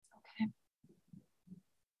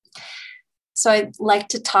So I'd like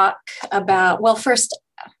to talk about, well, first,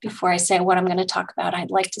 before I say what I'm going to talk about,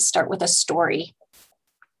 I'd like to start with a story.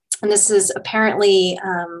 And this is apparently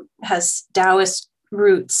has Taoist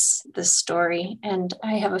roots, this story. And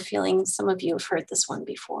I have a feeling some of you have heard this one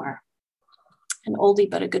before. An oldie,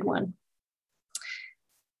 but a good one.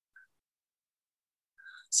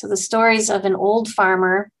 So the stories of an old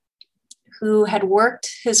farmer who had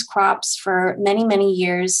worked his crops for many, many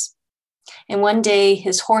years. And one day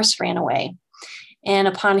his horse ran away. And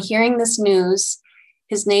upon hearing this news,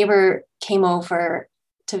 his neighbor came over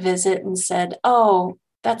to visit and said, "Oh,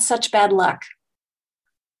 that's such bad luck."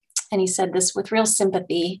 And he said this with real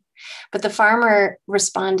sympathy. But the farmer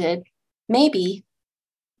responded, "Maybe."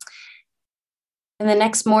 And the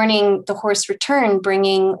next morning, the horse returned,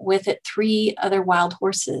 bringing with it 3 other wild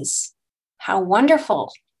horses. "How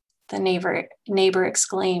wonderful," the neighbor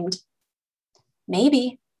exclaimed.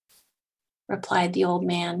 "Maybe," replied the old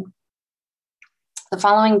man. The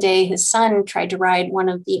following day, his son tried to ride one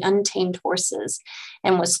of the untamed horses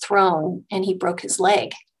and was thrown, and he broke his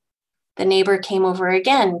leg. The neighbor came over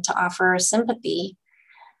again to offer sympathy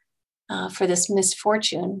for this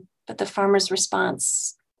misfortune, but the farmer's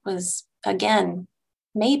response was again,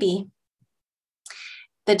 "Maybe."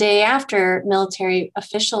 The day after, military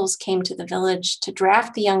officials came to the village to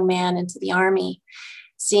draft the young man into the army.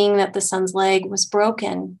 Seeing that the son's leg was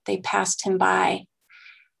broken, they passed him by.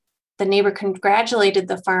 The neighbor congratulated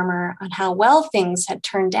the farmer on how well things had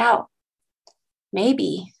turned out.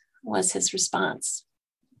 "Maybe," was his response.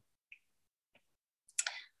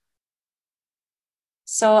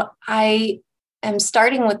 So I am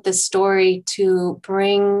starting with this story to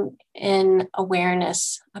bring in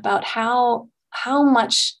awareness about how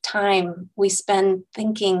much time we spend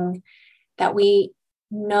thinking that we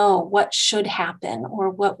know what should happen or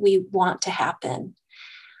what we want to happen.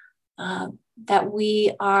 That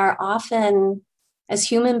we are often, as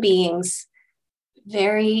human beings,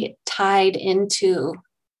 very tied into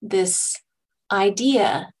this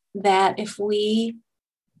idea that if we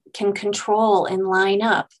can control and line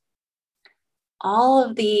up all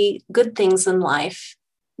of the good things in life,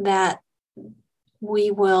 that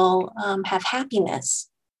we will have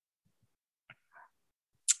happiness.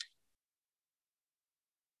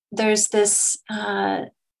 There's this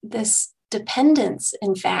dependence,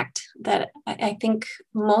 in fact, that I think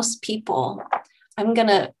most people, I'm going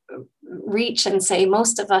to reach and say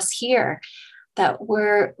most of us here, that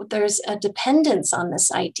there's a dependence on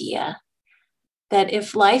this idea that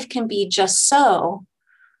if life can be just so,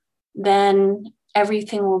 then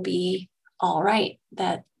everything will be all right.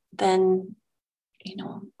 That then,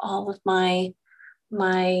 all of my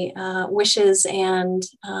wishes and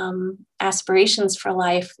aspirations for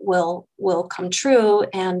life will come true,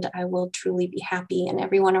 and I will truly be happy, and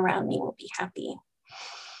everyone around me will be happy.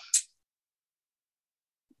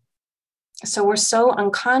 So we're so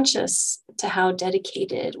unconscious to how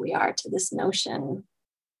dedicated we are to this notion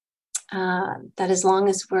that as long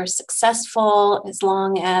as we're successful, as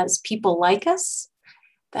long as people like us,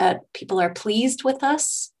 that people are pleased with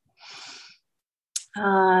us,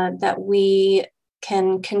 that we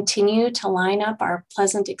can continue to line up our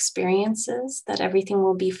pleasant experiences, that everything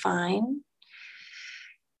will be fine.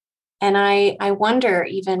 And I wonder,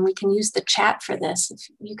 even, we can use the chat for this, if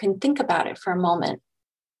you can think about it for a moment.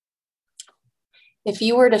 If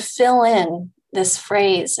you were to fill in this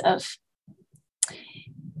phrase of,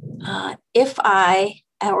 if I,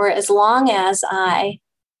 or as long as I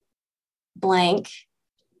blank,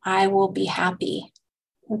 I will be happy.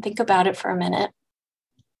 And think about it for a minute.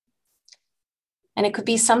 And it could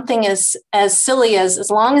be something as silly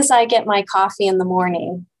as long as I get my coffee in the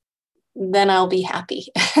morning, then I'll be happy.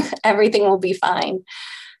 Everything will be fine,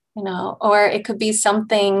 Or it could be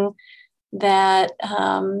something that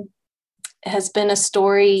has been a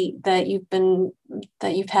story that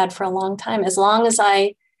you've had for a long time. As long as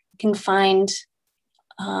I can find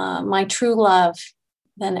my true love,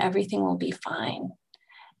 then everything will be fine.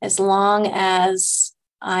 As long as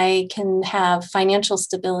I can have financial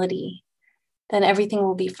stability, then everything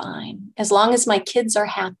will be fine. As long as my kids are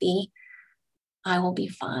happy, I will be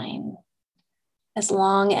fine. As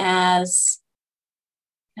long as,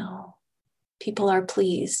 people are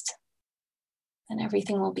pleased, then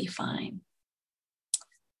everything will be fine.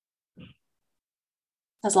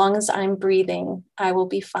 As long as I'm breathing, I will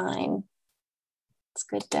be fine. That's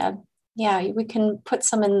good, Deb. Yeah, we can put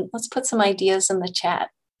some in, let's put some ideas in the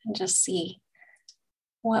chat and just see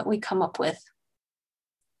what we come up with.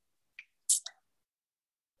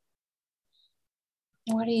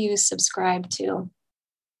 What do you subscribe to?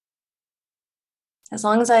 As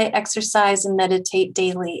long as I exercise and meditate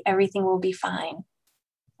daily, everything will be fine.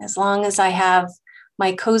 As long as I have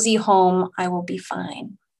my cozy home, I will be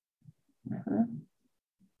fine.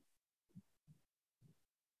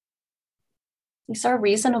 These are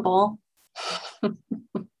reasonable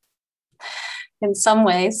in some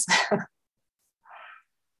ways.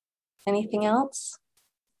 Anything else?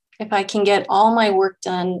 If I can get all my work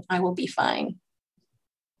done, I will be fine.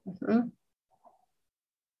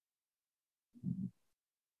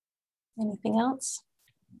 Anything else?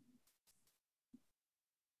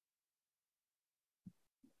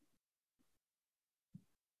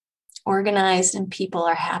 Organized and people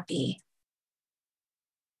are happy.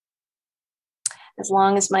 As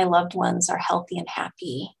long as my loved ones are healthy and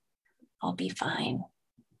happy, I'll be fine.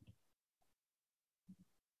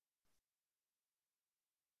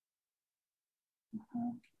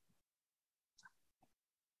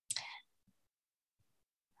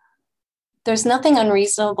 There's nothing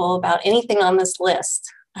unreasonable about anything on this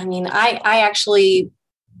list. I mean, I actually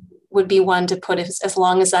would be one to put as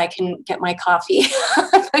long as I can get my coffee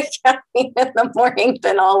in the morning,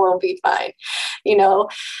 then all will be fine. You know,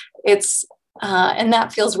 it's, and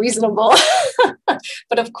that feels reasonable.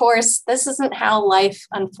 But of course, this isn't how life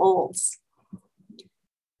unfolds.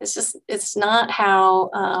 It's not how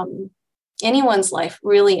anyone's life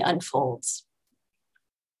really unfolds.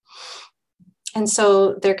 And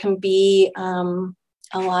so there can be a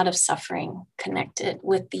lot of suffering connected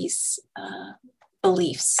with these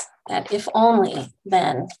beliefs that if only,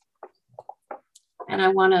 then. And I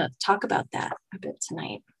want to talk about that a bit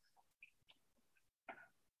tonight.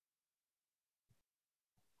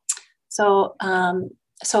 So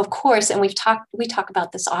of course, and we talk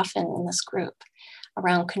about this often in this group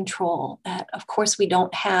around control, that of course we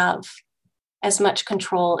don't have as much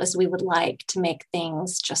control as we would like to make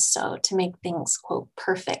things to make things, quote,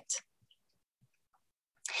 perfect.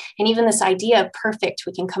 And even this idea of perfect,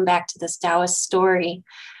 we can come back to this Taoist story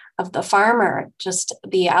of the farmer, just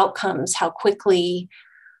the outcomes, how quickly,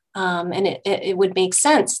 and it would make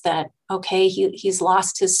sense that, okay, he's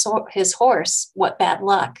lost his horse, what bad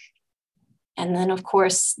luck. And then, of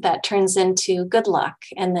course, that turns into good luck,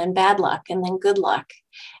 and then bad luck, and then good luck,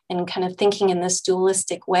 and kind of thinking in this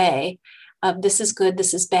dualistic way of this is good,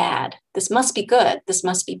 this is bad. This must be good, this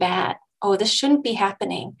must be bad. Oh, this shouldn't be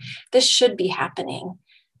happening. This should be happening.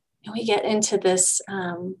 And we get into this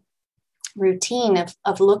routine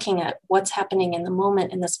of looking at what's happening in the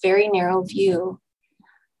moment in this very narrow view,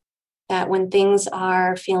 that when things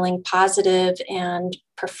are feeling positive and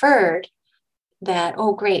preferred, that,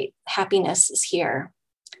 oh, great, happiness is here,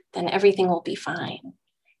 then everything will be fine.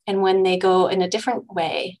 And when they go in a different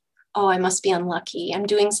way, oh, I must be unlucky, I'm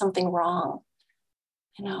doing something wrong.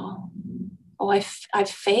 You know, oh, I've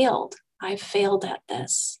failed. I've failed at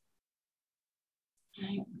this.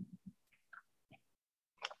 Right?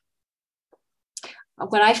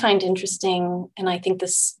 What I find interesting, and I think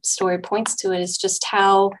this story points to it, is just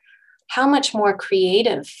how much more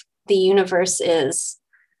creative the universe is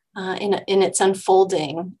in its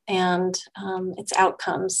unfolding and its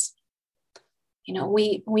outcomes. You know,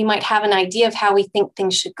 we might have an idea of how we think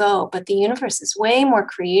things should go, but the universe is way more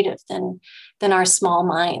creative than our small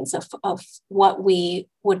minds of what we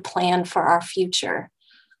would plan for our future.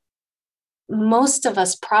 Most of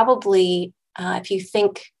us probably, if you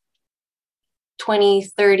think 20,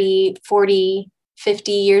 30, 40,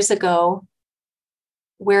 50 years ago,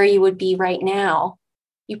 where you would be right now,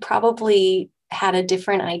 you probably had a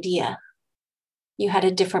different idea. You had a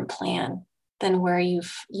different plan than where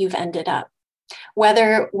you've ended up.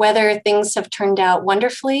 Whether things have turned out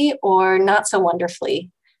wonderfully or not so wonderfully,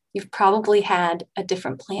 you've probably had a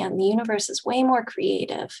different plan. The universe is way more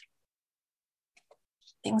creative.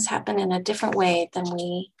 Things happen in a different way than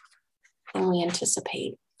we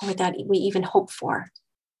anticipate, or that we even hope for.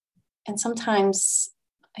 And sometimes,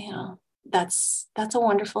 you know, that's a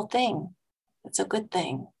wonderful thing. It's a good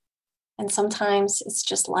thing. And sometimes it's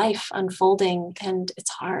just life unfolding and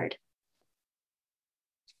it's hard.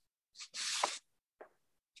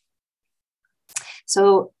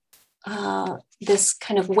 So this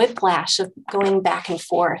kind of whiplash of going back and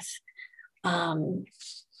forth,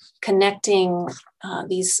 connecting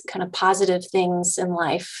these kind of positive things in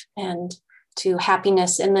life and to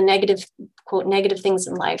happiness, and the negative, quote, negative things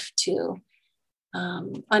in life to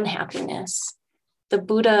unhappiness. The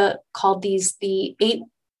Buddha called these the 8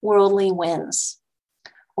 worldly winds,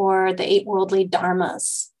 or the 8 worldly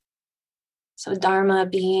dharmas. So dharma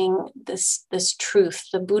being this truth.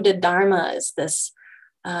 The Buddha Dharma is this,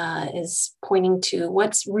 is pointing to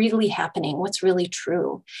what's really happening, what's really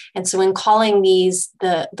true. And so in calling these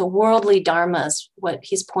the worldly dharmas, what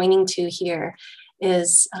he's pointing to here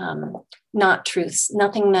is not truths,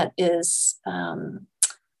 nothing that is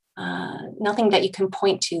nothing that you can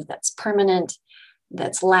point to that's permanent,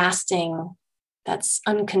 that's lasting, that's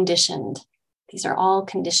unconditioned. These are all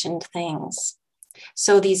conditioned things.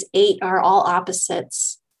 So these 8 are all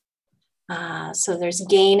opposites. So there's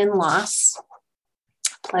gain and loss,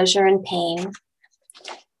 pleasure and pain,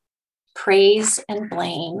 praise and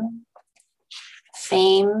blame,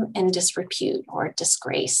 fame and disrepute or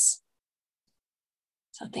disgrace.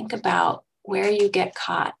 So think about where you get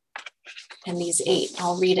caught in these 8.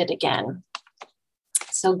 I'll read it again.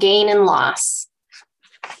 So gain and loss,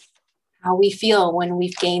 how we feel when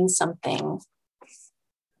we've gained something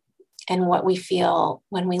and what we feel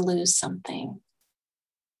when we lose something.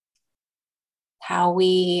 How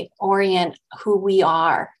we orient who we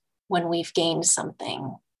are when we've gained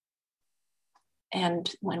something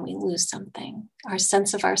and when we lose something. Our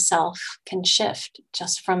sense of ourself can shift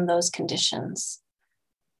just from those conditions.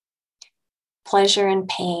 Pleasure and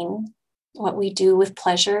pain, what we do with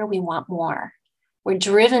pleasure, we want more. We're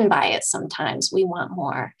driven by it sometimes, we want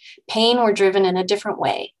more. Pain, we're driven in a different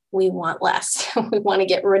way. We want less. We want to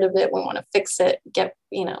get rid of it. We want to fix it,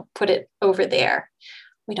 put it over there.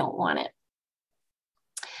 We don't want it.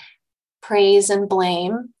 Praise and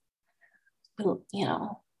blame,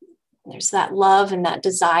 there's that love and that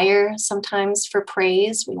desire sometimes for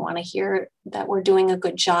praise. We want to hear that we're doing a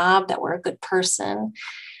good job, that we're a good person.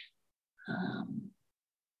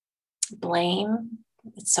 Blame,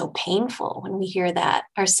 it's so painful when we hear that.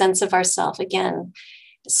 Our sense of ourself, again,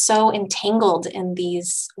 is so entangled in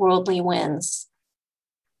these worldly winds.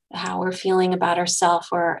 How we're feeling about ourselves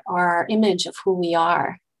or our image of who we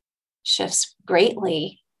are shifts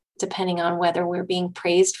greatly depending on whether we're being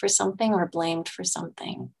praised for something or blamed for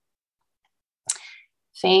something.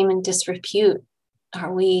 Fame and disrepute.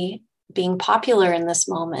 Are we being popular in this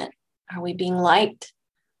moment? Are we being liked?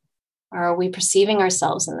 Or are we perceiving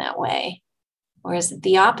ourselves in that way? Or is it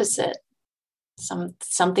the opposite?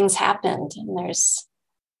 Something's happened and there's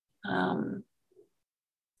a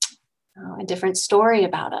different story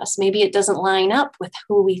about us. Maybe it doesn't line up with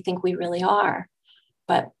who we think we really are,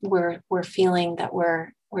 but we're feeling that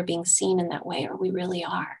we're being seen in that way, or we really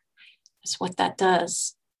are. That's what that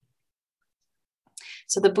does.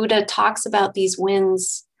 So the Buddha talks about these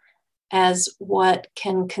winds as what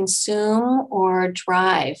can consume or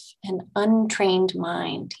drive an untrained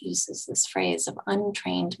mind. He uses this phrase of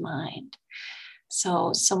untrained mind.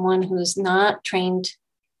 So someone who's not trained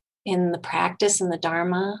in the practice and the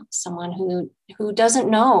Dharma, someone who doesn't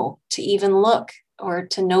know to even look or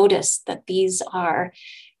to notice that these are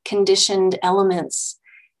conditioned elements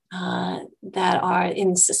that are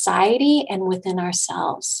in society and within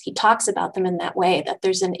ourselves. He talks about them in that way, that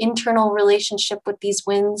there's an internal relationship with these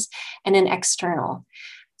winds and an external.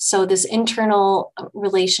 So this internal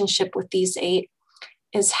relationship with these 8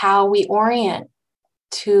 is how we orient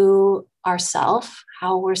to ourself,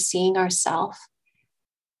 how we're seeing ourself.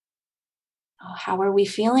 How are we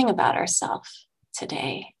feeling about ourselves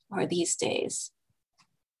today or these days?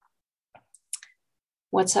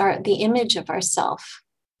 What's the image of ourself?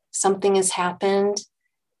 Something has happened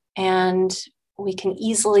and we can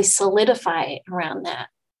easily solidify around that.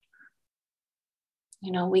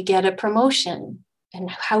 We get a promotion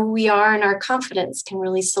and how we are and our confidence can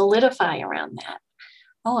really solidify around that.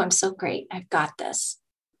 Oh, I'm so great. I've got this.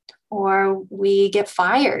 Or we get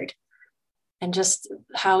fired and just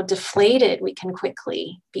how deflated we can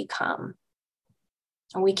quickly become.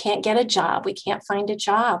 And we can't get a job. We can't find a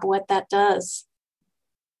job. What that does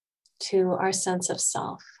to our sense of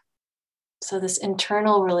self. So this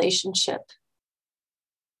internal relationship,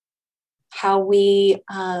 how we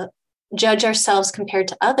judge ourselves compared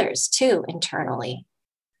to others too, internally.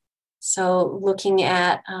 So looking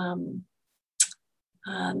at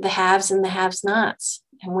the haves and the have-nots,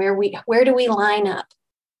 and where do we line up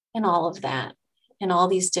in all of that, in all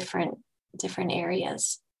these different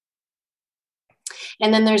areas.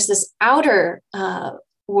 And then there's this outer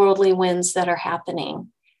worldly winds that are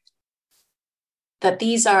happening. That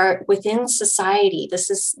these are within society.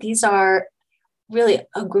 These are really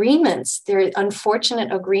agreements. They're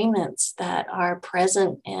unfortunate agreements that are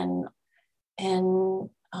present in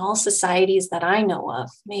all societies that I know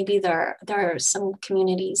of. Maybe there are some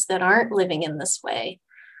communities that aren't living in this way.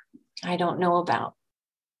 I don't know about.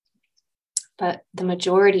 But the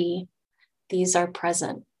majority, these are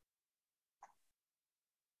present.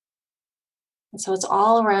 And so it's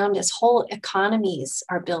all around us. Whole economies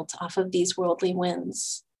are built off of these worldly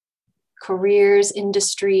winds. Careers,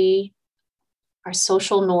 industry, our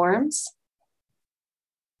social norms.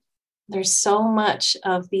 There's so much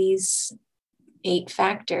of these 8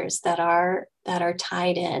 factors that are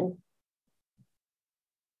tied in.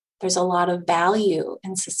 There's a lot of value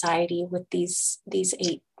in society with these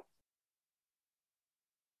 8.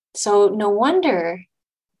 So no wonder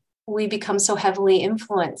we become so heavily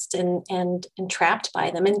influenced and trapped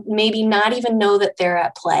by them, and maybe not even know that they're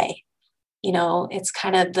at play. It's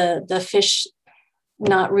kind of the fish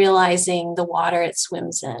not realizing the water it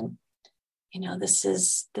swims in. This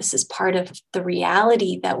is part of the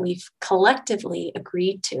reality that we've collectively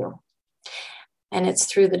agreed to. And it's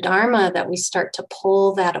through the Dharma that we start to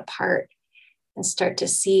pull that apart and start to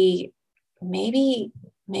see maybe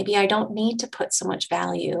I don't need to put so much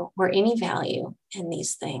value or any value in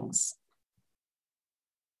these things.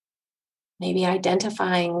 Maybe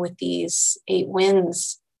identifying with these 8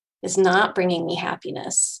 winds is not bringing me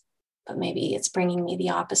happiness, but maybe it's bringing me the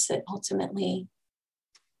opposite ultimately.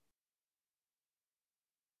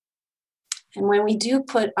 And when we do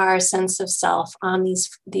put our sense of self on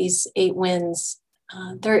these 8 winds,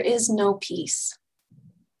 there is no peace.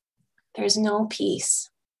 There's no peace.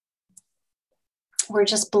 We're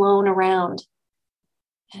just blown around.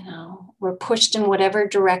 We're pushed in whatever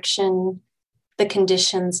direction the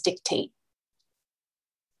conditions dictate.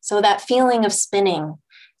 So that feeling of spinning,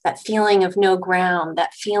 that feeling of no ground,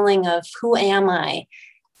 that feeling of who am I,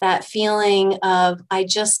 that feeling of I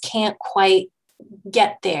just can't quite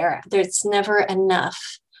get there. There's never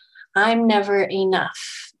enough. I'm never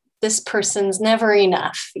enough. This person's never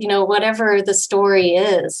enough. Whatever the story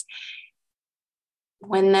is,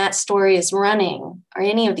 when that story is running, or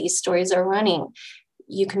any of these stories are running,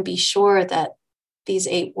 you can be sure that these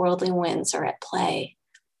 8 worldly winds are at play.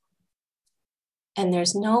 And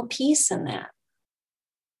there's no peace in that.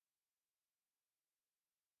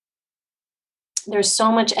 There's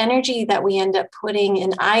so much energy that we end up putting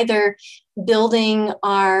in either building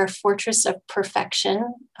our fortress of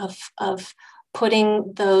perfection, of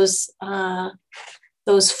putting those 4,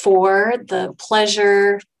 the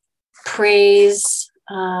pleasure, praise,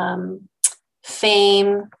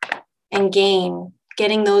 fame, and gain,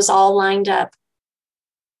 getting those all lined up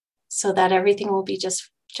so that everything will be just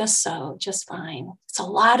fine. It's a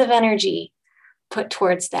lot of energy put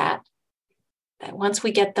towards that once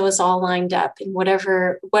we get those all lined up in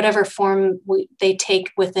whatever form they take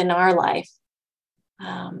within our life,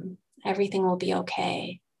 everything will be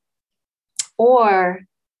okay. Or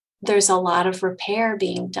there's a lot of repair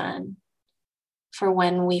being done for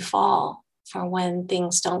when we fall, for when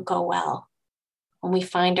things don't go well, when we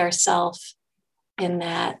find ourselves in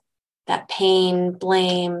that pain,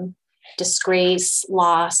 blame, disgrace,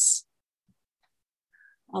 loss.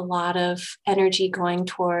 A lot of energy going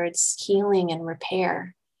towards healing and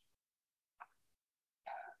repair.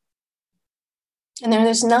 And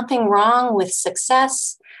there's nothing wrong with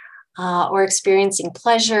success or experiencing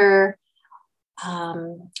pleasure,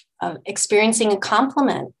 of experiencing a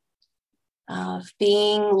compliment, of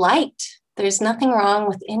being liked. There's nothing wrong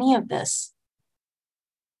with any of this.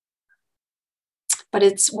 But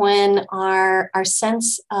it's when our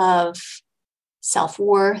sense of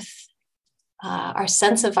self-worth, our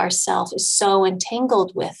sense of ourself is so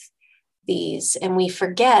entangled with these, and we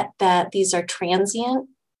forget that these are transient.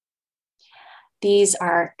 These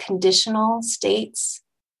are conditional states,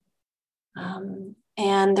 and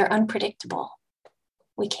they're unpredictable.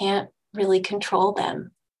 We can't really control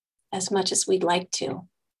them as much as we'd like to.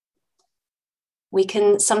 We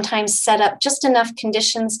can sometimes set up just enough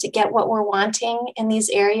conditions to get what we're wanting in these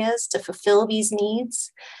areas, to fulfill these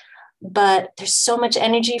needs. But there's so much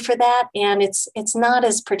energy for that, and it's not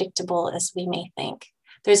as predictable as we may think.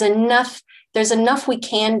 There's enough we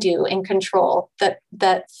can do and control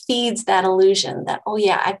that feeds that illusion that, oh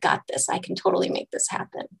yeah, I've got this. I can totally make this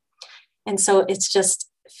happen. And so it's just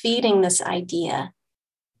feeding this idea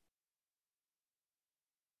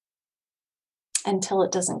until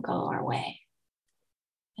it doesn't go our way,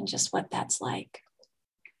 and just what that's like.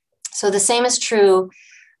 So the same is true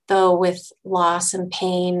though with loss and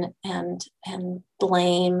pain and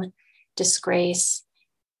blame, disgrace.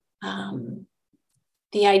 The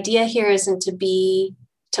idea here isn't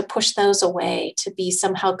to push those away, to be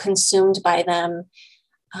somehow consumed by them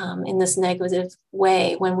in this negative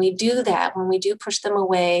way. When we do that, when we do push them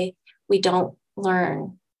away, we don't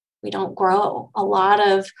learn, we don't grow. A lot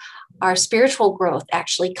of our spiritual growth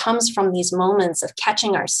actually comes from these moments of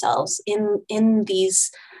catching ourselves in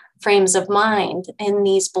these frames of mind, in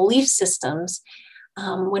these belief systems.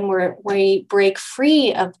 When we break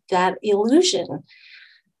free of that illusion,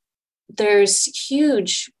 there's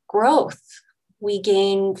huge growth. We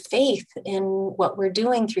gain faith in what we're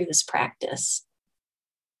doing through this practice.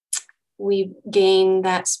 We gain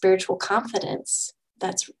that spiritual confidence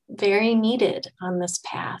that's very needed on this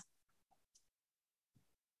path.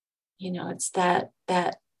 It's that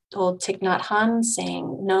old Thich Nhat Hanh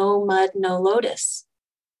saying, no mud, no lotus.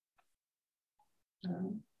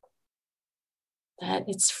 That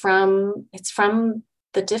it's from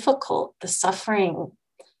the difficult, the suffering,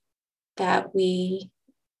 that we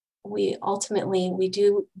ultimately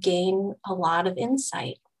do gain a lot of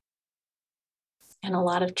insight and a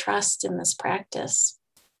lot of trust in this practice.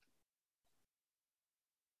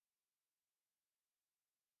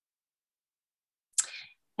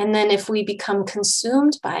 And then if we become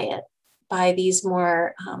consumed by it, by these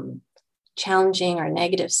more challenging or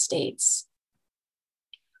negative states,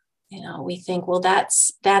 we think, well,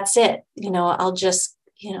 that's it. I'll just,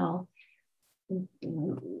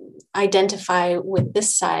 identify with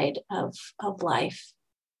this side of life.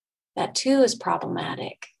 That too is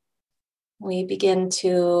problematic. We begin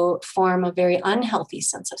to form a very unhealthy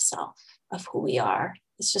sense of self, of who we are.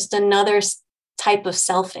 It's just another type of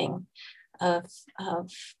selfing, of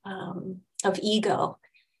ego.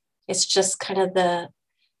 It's just kind of the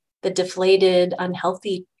deflated,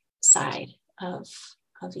 unhealthy side of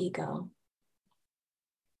ego.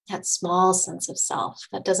 That small sense of self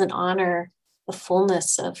that doesn't honor the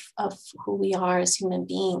fullness of who we are as human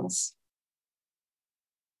beings.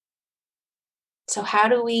 So how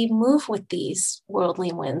do we move with these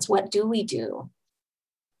worldly winds? What do we do?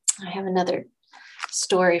 I have another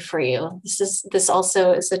story for you. This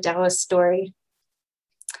also is a Taoist story.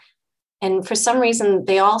 And for some reason,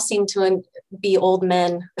 they all seem to be old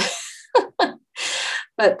men.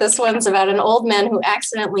 But this one's about an old man who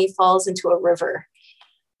accidentally falls into a river.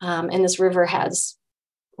 And this river has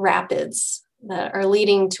rapids that are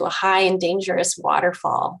leading to a high and dangerous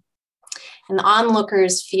waterfall. And the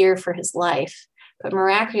onlookers fear for his life. But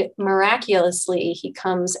miraculously, he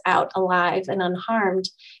comes out alive and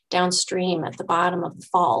unharmed downstream at the bottom of the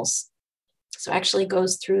falls. So actually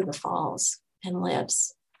goes through the falls and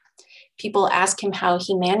lives. People ask him how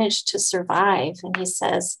he managed to survive. And he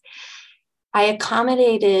says, I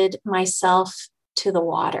accommodated myself to the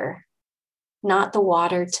water, not the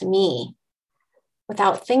water to me.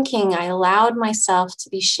 Without thinking, I allowed myself to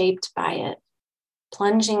be shaped by it.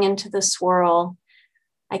 Plunging into the swirl,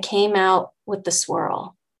 I came out with the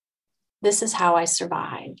swirl. This is how I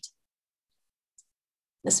survived.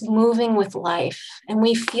 This moving with life. And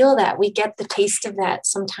we feel that, we get the taste of that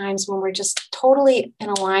sometimes when we're just totally in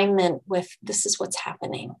alignment with this is what's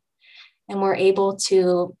happening. And we're able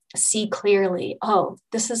to see clearly, oh,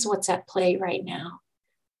 this is what's at play right now.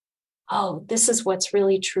 Oh, this is what's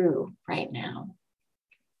really true right now.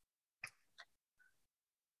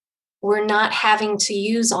 We're not having to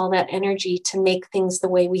use all that energy to make things the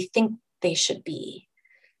way we think they should be,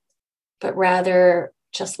 but rather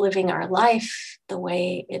just living our life the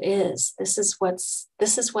way it is. This is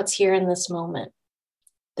what's here in this moment.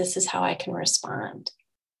 This is how I can respond.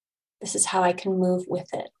 This is how I can move with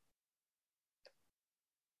it.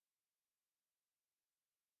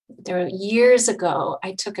 Years ago,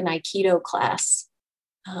 I took an Aikido class.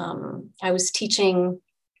 I was teaching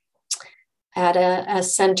at a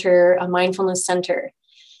center, a mindfulness center.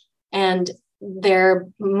 And their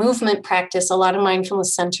movement practice, a lot of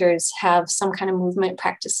mindfulness centers have some kind of movement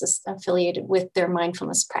practices affiliated with their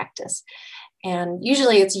mindfulness practice. And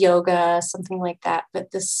usually it's yoga, something like that.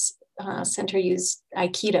 But this center used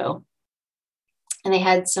Aikido. And they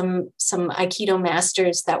had some Aikido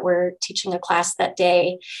masters that were teaching a class that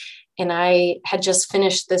day. And I had just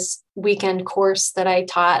finished this weekend course that I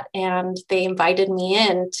taught, and they invited me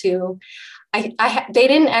in to, they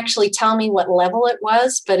didn't actually tell me what level it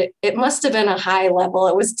was, but it must have been a high level.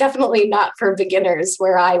 It was definitely not for beginners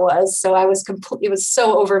where I was. So I was it was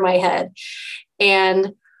so over my head.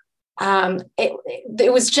 And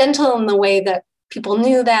it was gentle in the way that people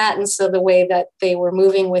knew that. And so the way that they were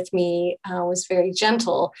moving with me was very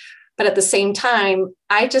gentle. But at the same time,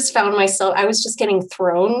 I just found myself, I was just getting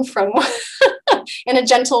thrown from in a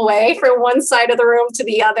gentle way from one side of the room to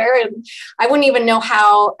the other. And I wouldn't even know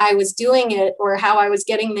how I was doing it or how I was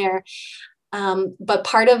getting there. But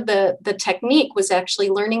part of the technique was actually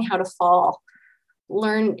learning how to fall.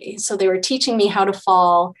 So they were teaching me how to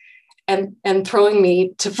fall and throwing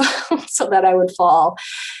me to fall so that I would fall.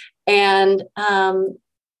 And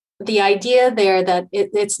the idea there that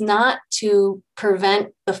it's not to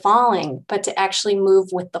prevent the falling, but to actually move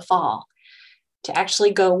with the fall, to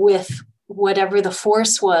actually go with whatever the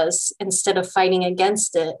force was instead of fighting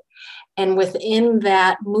against it. And within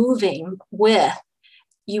that moving with,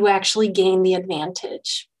 you actually gain the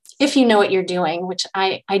advantage. If you know what you're doing, which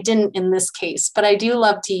I didn't in this case, but I do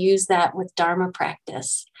love to use that with Dharma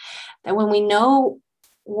practice. That when we know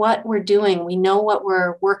what we're doing, we know what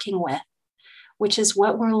we're working with, which is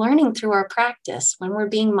what we're learning through our practice. When we're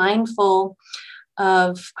being mindful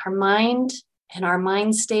of our mind and our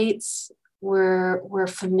mind states. We're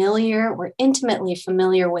familiar, we're intimately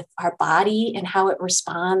familiar with our body and how it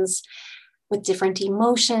responds with different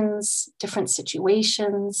emotions, different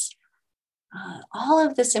situations. All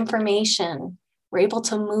of this information, we're able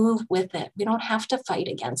to move with it. We don't have to fight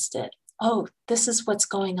against it. Oh, this is what's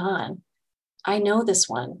going on. I know this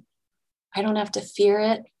one. I don't have to fear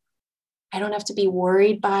it. I don't have to be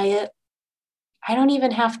worried by it. I don't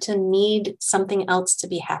even have to need something else to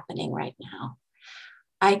be happening right now.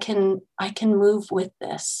 I can move with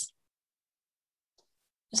this.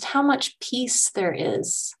 Just how much peace there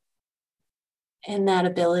is in that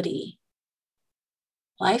ability.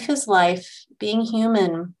 Life is life. Being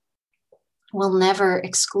human will never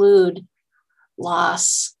exclude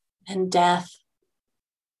loss and death.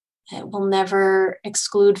 It will never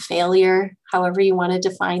exclude failure, however you want to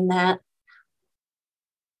define that.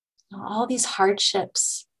 All these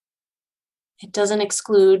hardships. It doesn't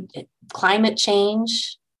exclude climate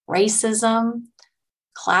change, racism,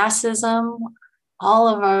 classism, all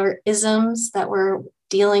of our isms that we're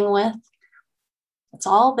dealing with. It's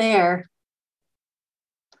all there.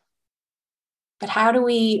 But how do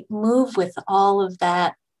we move with all of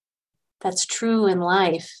that that's true in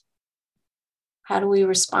life? How do we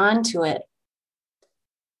respond to it?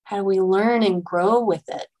 How do we learn and grow with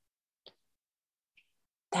it?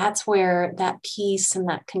 That's where that peace and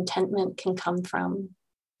that contentment can come from.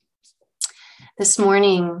 This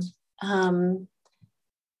morning,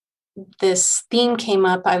 this theme came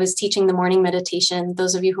up. I was teaching the morning meditation.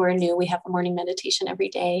 Those of you who are new, we have a morning meditation every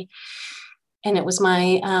day. And it was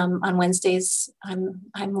my, on Wednesdays, I'm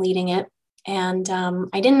leading it. And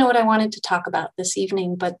I didn't know what I wanted to talk about this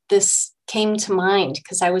evening, but this came to mind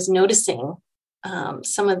because I was noticing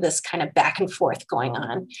some of this kind of back and forth going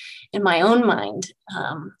on in my own mind.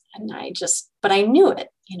 But I knew it,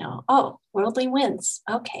 oh, worldly winds.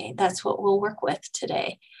 Okay, that's what we'll work with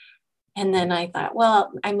today. And then I thought,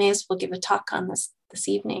 well, I may as well give a talk on this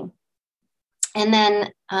evening. And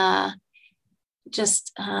then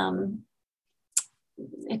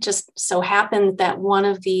it just so happened that one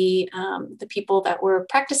of the people that were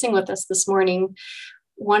practicing with us this morning,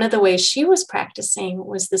 one of the ways she was practicing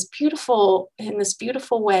was this beautiful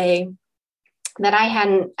way that I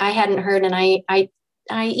hadn't heard. And I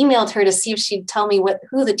emailed her to see if she'd tell me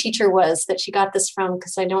who the teacher was that she got this from,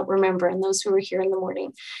 because I don't remember. And those who were here in the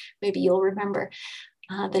morning, maybe you'll remember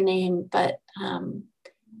the name. But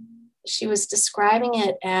she was describing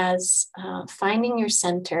it as finding your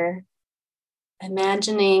center.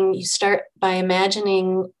 You start by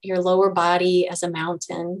imagining your lower body as a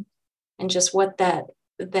mountain and just what that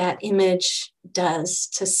image does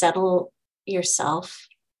to settle yourself.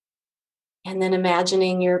 And then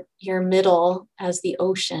imagining your middle as the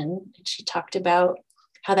ocean. And she talked about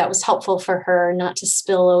how that was helpful for her not to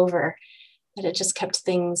spill over, that it just kept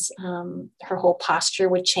things, her whole posture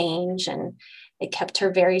would change and it kept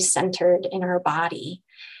her very centered in her body.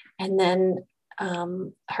 And then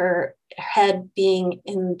her head being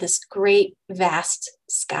in this great vast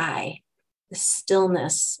sky, the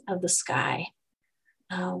stillness of the sky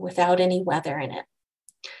without any weather in it.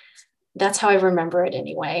 That's how I remember it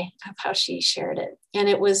anyway, of how she shared it. And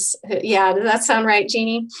it was, yeah, does that sound right,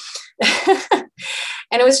 Jeannie?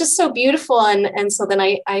 And it was just so beautiful. And so then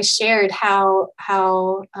I shared how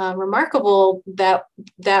remarkable that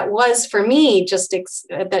was for me,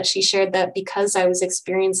 that she shared that because I was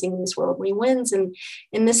experiencing these worldly winds. And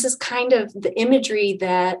this is kind of the imagery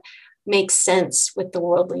that makes sense with the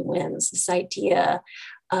worldly winds, this idea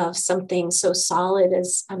of something so solid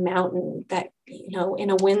as a mountain that, in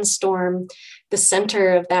a windstorm, the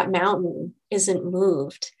center of that mountain isn't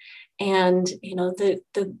moved. And,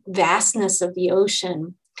 the vastness of the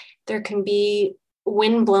ocean, there can be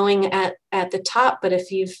wind blowing at the top, but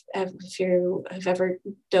if you have ever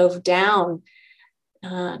dove down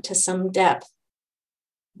to some depth,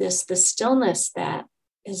 the stillness that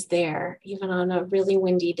is there, even on a really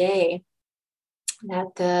windy day,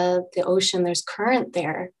 that the ocean, there's current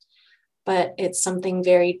there, but it's something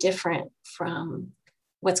very different from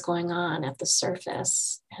what's going on at the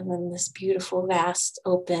surface. And then this beautiful, vast,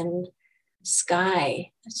 open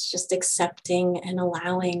sky, it's just accepting and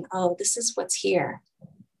allowing, oh, this is what's here.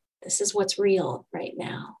 This is what's real right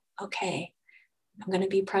now. Okay, I'm going to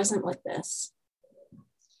be present with this.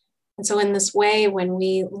 And so in this way, when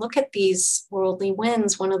we look at these worldly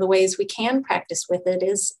winds, one of the ways we can practice with it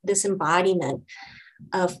is this embodiment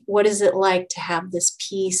of what is it like to have this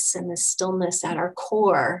peace and this stillness at our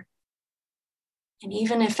core. And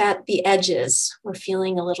even if at the edges, we're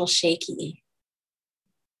feeling a little shaky,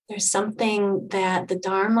 there's something that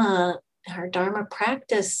our Dharma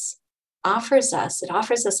practice offers us. It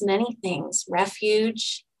offers us many things: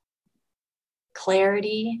 refuge,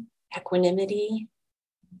 clarity, equanimity,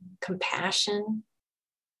 compassion,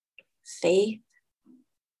 faith,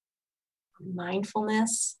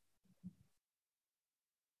 mindfulness.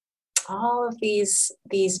 All of these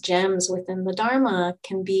gems within the Dharma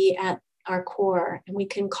can be at our core, and we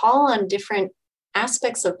can call on different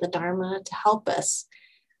aspects of the Dharma to help us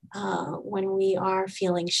when we are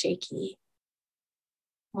feeling shaky,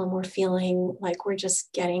 when we're feeling like we're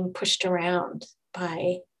just getting pushed around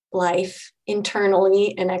by life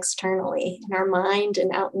internally and externally, in our mind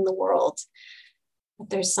and out in the world. But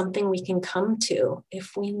there's something we can come to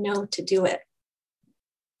if we know to do it.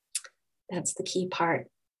 That's the key part.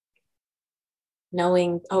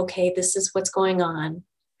 Knowing, okay, this is what's going on,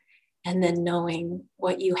 and then knowing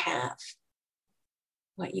what you have.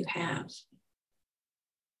 What you have.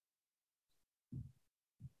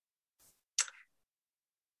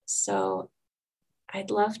 So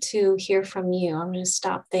I'd love to hear from you. I'm going to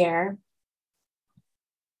stop there.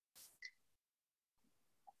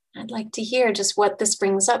 I'd like to hear just what this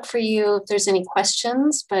brings up for you, if there's any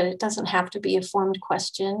questions, but it doesn't have to be a formed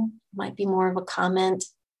question. It might be more of a comment.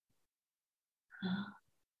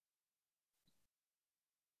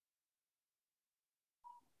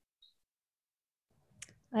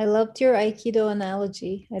 I loved your Aikido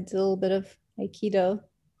analogy. I did a little bit of Aikido.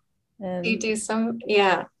 And you do some,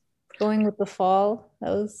 yeah. Going with the fall,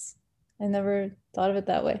 I never thought of it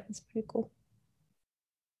that way. It's pretty cool.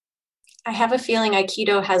 I have a feeling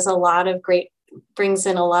Aikido has brings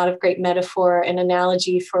in a lot of great metaphor and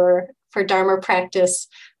analogy for Dharma practice,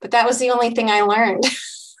 but that was the only thing I learned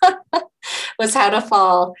was how to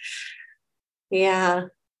fall. Yeah,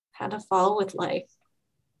 how to fall with life.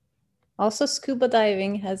 Also, scuba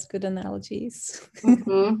diving has good analogies.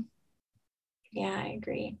 Mm-hmm. Yeah, I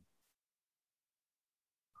agree.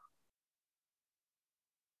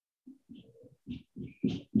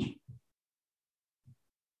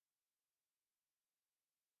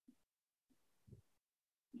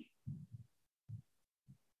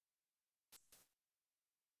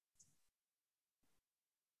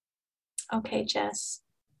 Okay, Jess.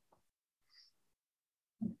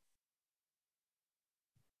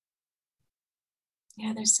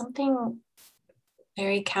 Yeah, there's something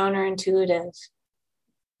very counterintuitive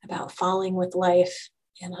about falling with life.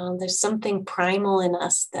 You know, there's something primal in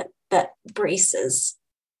us that braces,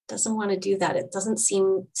 doesn't want to do that. It doesn't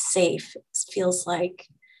seem safe. It feels like,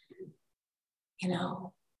 you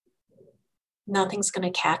know, nothing's going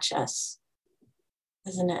to catch us,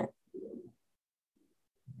 isn't it?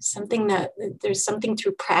 There's something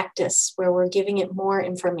through practice where we're giving it more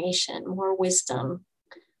information, more wisdom.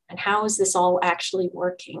 And how is this all actually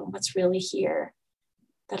working? What's really here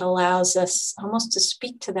that allows us almost to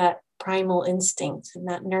speak to that primal instinct and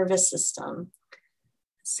that nervous system?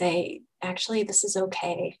 Say, actually, this is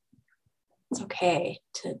okay. It's okay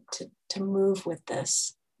to move with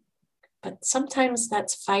this. But sometimes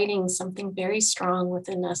that's fighting something very strong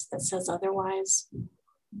within us that says otherwise.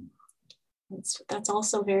 That's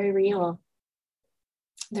also very real.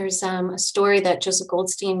 There's a story that Joseph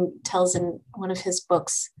Goldstein tells in one of his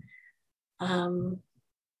books. I'm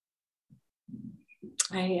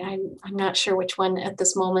not sure which one at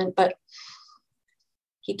this moment, but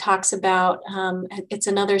he talks about, it's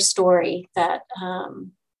another story that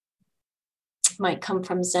might come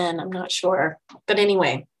from Zen, I'm not sure. But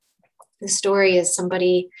anyway, the story is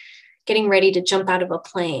somebody getting ready to jump out of a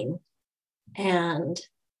plane and,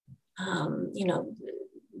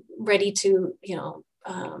 ready to,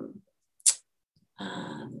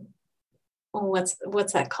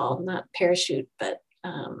 what's that called? Not parachute, but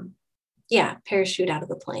parachute out of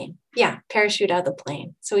the plane. Yeah, parachute out of the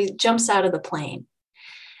plane. So he jumps out of the plane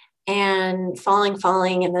and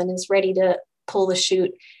falling, and then is ready to pull the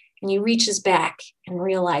chute. And he reaches back and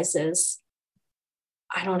realizes,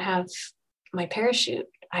 I don't have my parachute.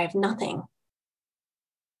 I have nothing.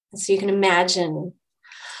 And so you can imagine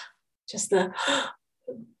just the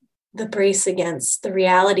brace against the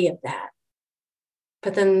reality of that.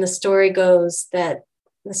 But then the story goes that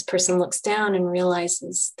this person looks down and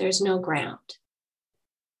realizes there's no ground.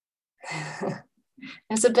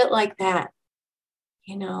 It's a bit like that.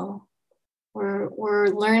 You know, we're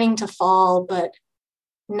learning to fall, but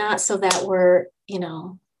not so that we're,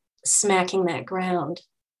 smacking that ground.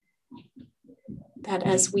 That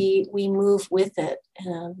as we move with it,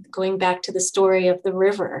 going back to the story of the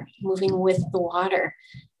river, moving with the water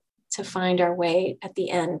to find our way at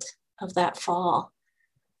the end of that fall.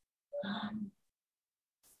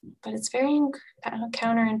 But it's very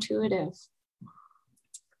counterintuitive.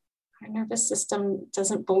 Our nervous system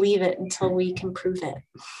doesn't believe it until we can prove it.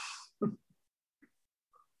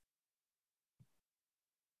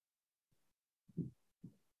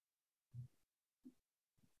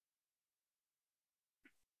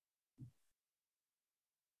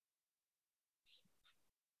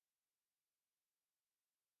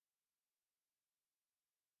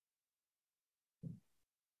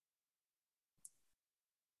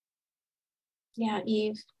 Yeah,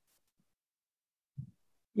 Eve.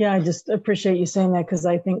 Yeah, I just appreciate you saying that, because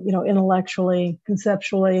I think, intellectually,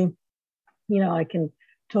 conceptually, I can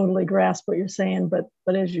totally grasp what you're saying, but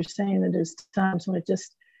as you're saying, it is times when it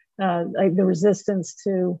just the resistance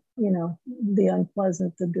to the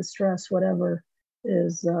unpleasant, the distress, whatever,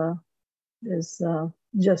 is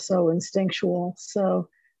just so instinctual. So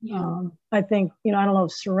I think, I don't know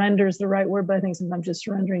if surrender is the right word, but I think sometimes just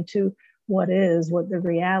surrendering to what the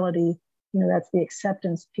reality, that's the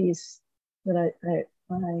acceptance piece that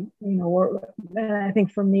and I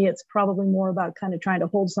think for me, it's probably more about kind of trying to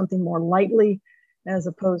hold something more lightly as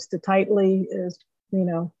opposed to tightly, is,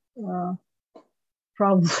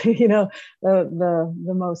 probably,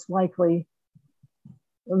 the most likely,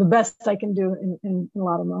 the best I can do in a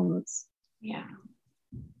lot of moments. Yeah.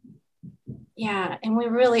 Yeah. And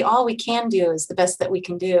all we can do is the best that we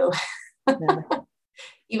can do. Yeah.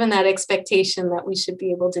 Even that expectation that we should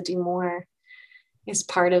be able to do more is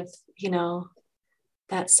part of,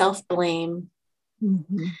 that self-blame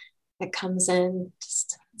that comes in.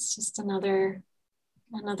 It's just another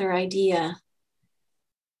idea.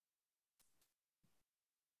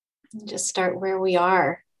 And just start where we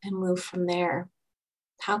are and move from there.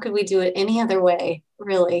 How could we do it any other way,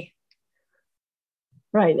 really?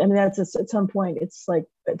 Right. I mean, that's at some point, it's like,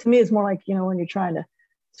 to me, it's more like, when you're trying to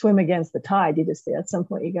swim against the tide, you just, at some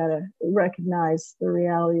point, you got to recognize the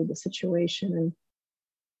reality of the situation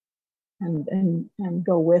and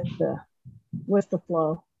go with the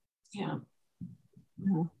flow. Yeah.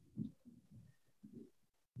 Yeah.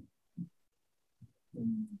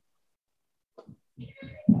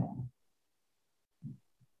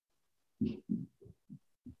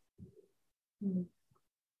 I'm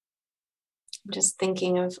just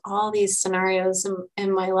thinking of all these scenarios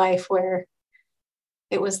in my life where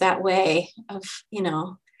it was that way of, we're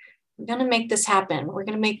going to make this happen. We're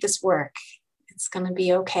going to make this work. It's going to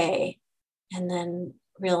be okay. And then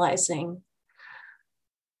realizing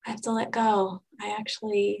I have to let go.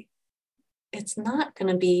 It's not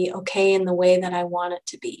going to be okay in the way that I want it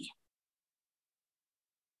to be.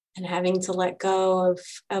 And having to let go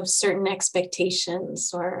of certain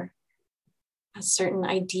expectations or a certain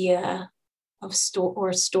idea of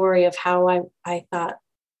story of how I thought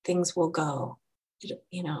things will go.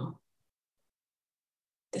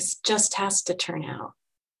 This just has to turn out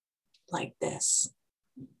like this.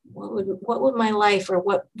 What would my life, or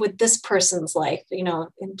what would this person's life,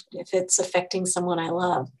 if it's affecting someone I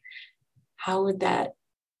love, how could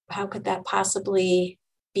that possibly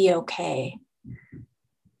be okay?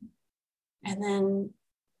 And then,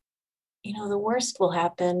 the worst will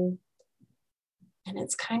happen. And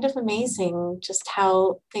it's kind of amazing just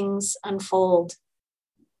how things unfold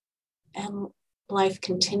and life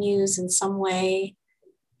continues in some way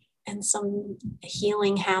and some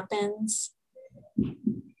healing happens.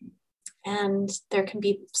 And there can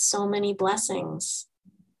be so many blessings.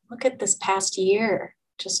 Look at this past year,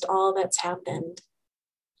 just all that's happened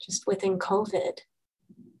just within COVID.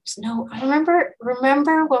 I remember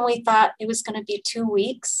when we thought it was going to be 2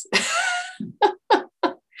 weeks.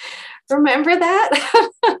 Remember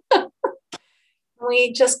that?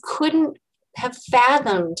 We just couldn't have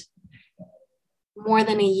fathomed more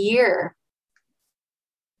than a year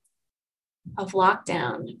of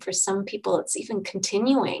lockdown. For some people, it's even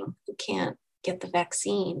continuing who can't get the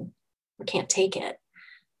vaccine or can't take it.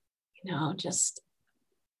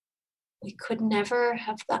 We could never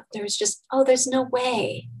have thought. There was just, there's no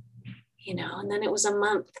way, and then it was a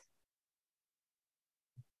month.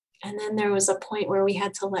 And then there was a point where we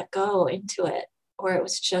had to let go into it, or it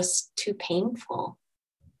was just too painful.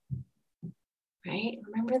 Right?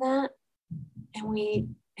 Remember that?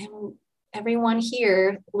 And everyone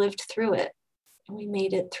here lived through it, and we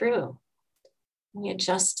made it through. We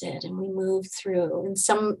adjusted and we moved through. And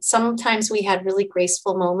sometimes we had really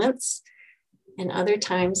graceful moments, and other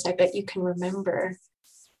times I bet you can remember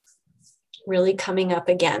really coming up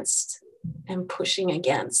against and pushing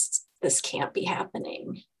against, this can't be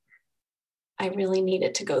happening. I really need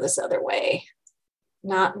it to go this other way.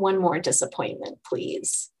 Not one more disappointment,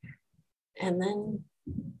 please. And then,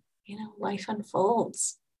 life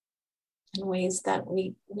unfolds in ways that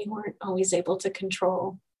we weren't always able to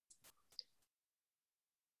control.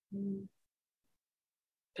 But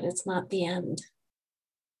it's not the end.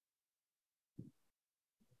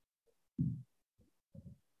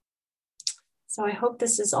 So I hope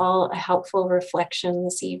this is all a helpful reflection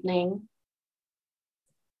this evening.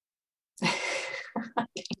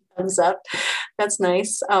 Thumbs up. That's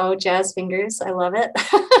nice. Oh, jazz fingers. I love it.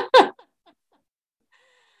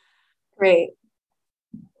 Great.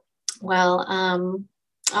 Well, and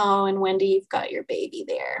Wendy, you've got your baby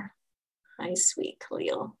there. Hi, sweet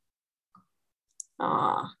Khalil.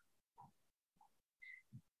 Aw.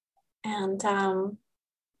 And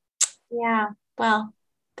yeah, well,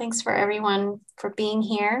 thanks for everyone for being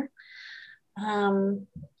here. I'm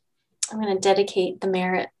going to dedicate the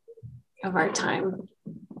merit of our time.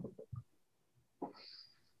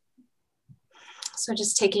 So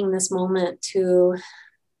just taking this moment to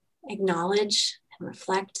acknowledge and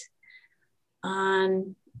reflect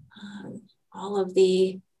on all of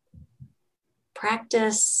the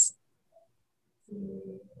practice,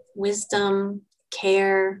 wisdom,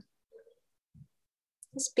 care,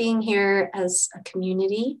 just being here as a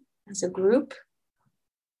community, as a group,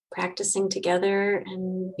 practicing together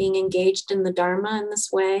and being engaged in the Dharma in this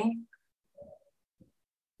way,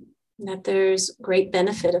 that there's great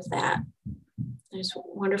benefit of that. There's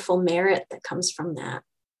wonderful merit that comes from that.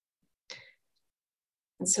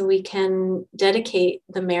 And so we can dedicate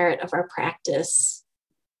the merit of our practice,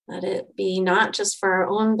 let it be not just for our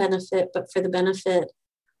own benefit, but for the benefit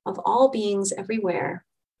of all beings everywhere,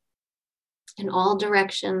 in all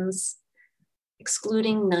directions,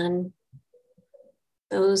 excluding none,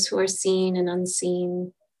 those who are seen and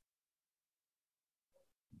unseen.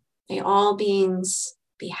 May all beings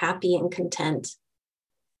be happy and content.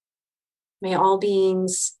 May all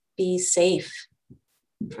beings be safe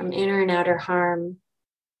from inner and outer harm.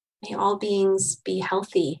 May all beings be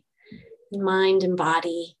healthy in mind and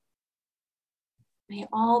body. May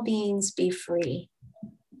all beings be free.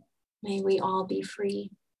 May we all be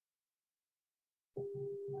free.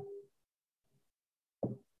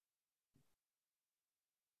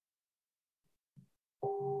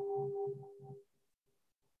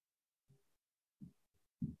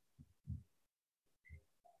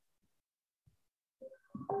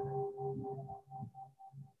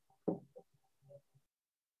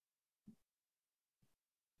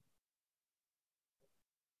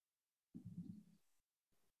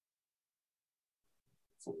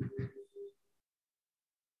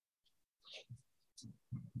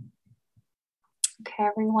 Okay,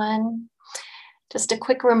 everyone. Just a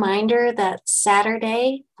quick reminder that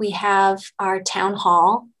Saturday we have our town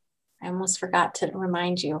hall. I almost forgot to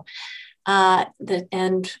remind you. This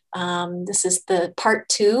is the part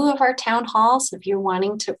 2 of our town hall. So if you're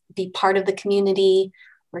wanting to be part of the community,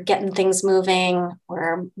 we're getting things moving.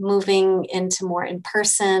 We're moving into more in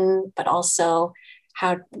person, but also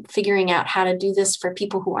figuring out how to do this for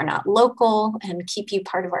people who are not local and keep you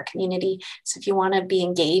part of our community. So if you want to be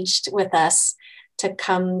engaged with us, to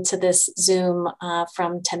come to this Zoom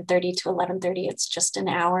from 10:30 to 11:30, it's just an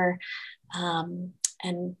hour, and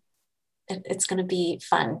it's going to be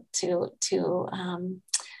fun to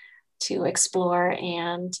explore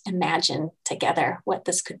and imagine together what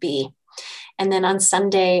this could be. And then on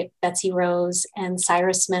Sunday, Betsy Rose and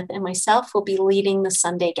Cyrus Smith and myself will be leading the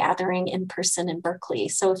Sunday gathering in person in Berkeley.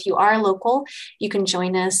 So if you are local, you can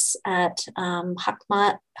join us at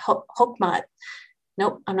Hokmat.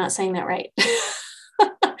 Nope, I'm not saying that right.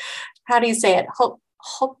 How do you say it?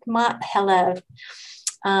 Hokmat Helev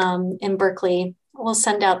in Berkeley. We'll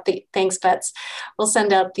send out the, thanks, Bets. We'll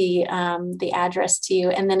send out the address to you.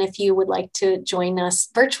 And then if you would like to join us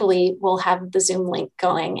virtually, we'll have the Zoom link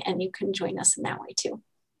going and you can join us in that way too.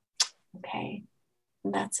 Okay,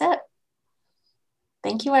 that's it.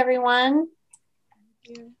 Thank you, everyone.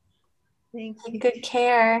 Thank you. Thank you. Take good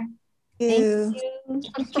care. Thank you.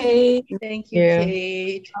 Okay. Thank you,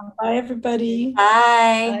 Kate. Bye, everybody.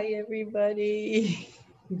 Bye. Bye, everybody.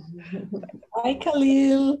 Bye,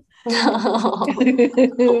 Khalil. Bye,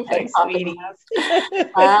 sweeties.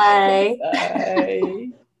 Bye.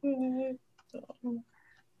 Bye.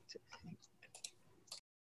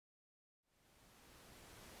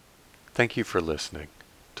 Thank you for listening.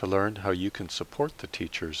 To learn how you can support the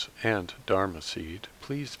teachers and Dharma Seed,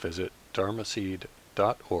 please visit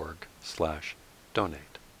dharmaseed.org/donate.